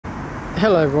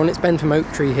Hello everyone, it's Ben from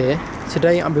Oaktree here.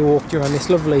 Today I'll be walking around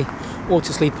this lovely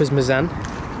Auto-Sleepers Mezan.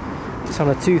 It's on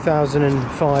a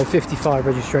 2005 55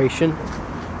 registration,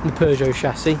 the Peugeot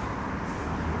chassis,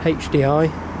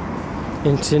 HDI,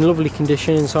 and it's in lovely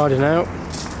condition inside and out.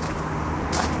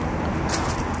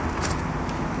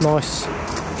 Nice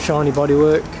shiny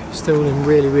bodywork, still in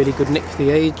really good nick for the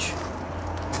age.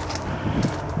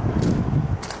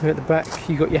 At the back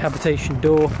you've got your habitation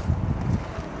door.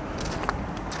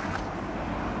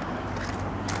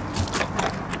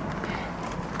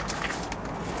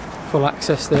 Full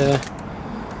access there.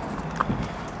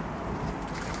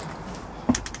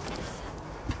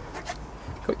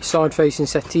 Got your side facing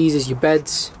settees as your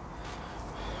beds.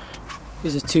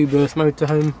 Here's a 2-berth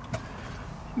motorhome.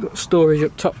 You've got storage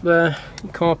up top there,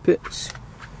 your carpets.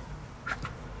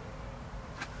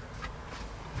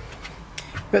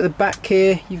 At the back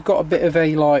here you've got a bit of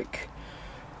a like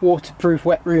waterproof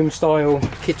wet room style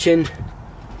kitchen.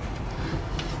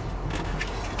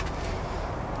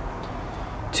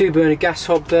 2-burner gas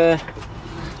hob there.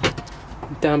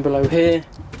 Down below here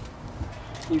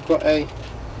you've got a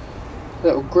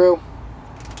little grill,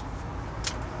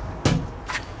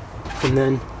 and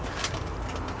then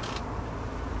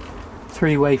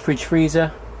 3-way fridge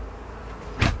freezer,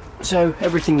 so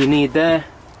everything you need there.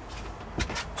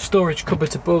 Storage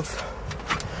cupboard above.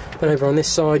 Then over on this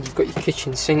side you've got your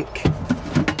kitchen sink,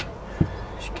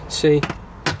 as you can see.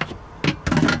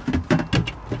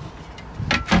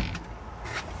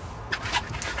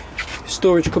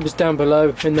 Storage cupboards down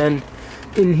below, and then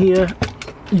in here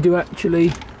you do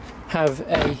actually have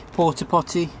a porta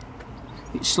potty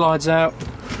which slides out,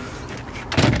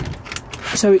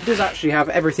 so it does actually have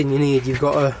everything you need. You've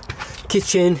got a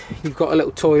kitchen, you've got a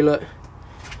little toilet.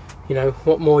 You know,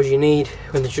 what more do you need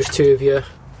when there's just 2 of you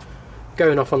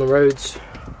going off on the roads?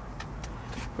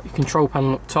 Got your control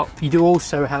panel up top. You do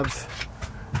also have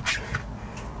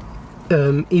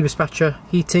e-dispatcher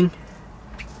heating.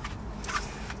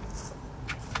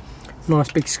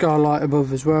 Nice big skylight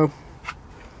above as well.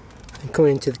 And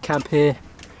coming into the cab here,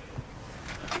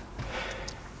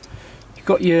 you've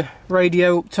got your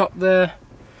radio up top there,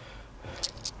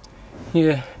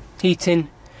 your heating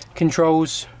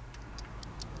controls,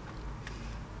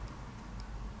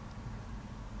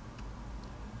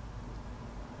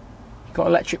 you've got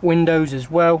electric windows as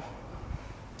well.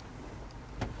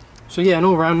 So yeah, an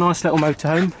all round nice little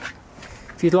motorhome.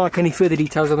 If you'd like any further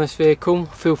details on this vehicle,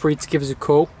 feel free to give us a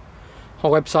call. Our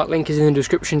website link is in the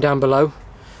description down below.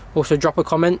 Also drop a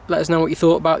comment, let us know what you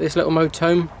thought about this little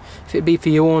motorhome, if it'd be for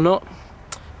you or not,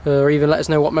 or even let us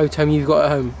know what motorhome you've got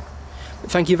at home. But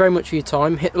thank you very much for your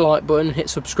time. Hit the like button, hit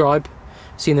subscribe.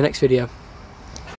 See you in the next video.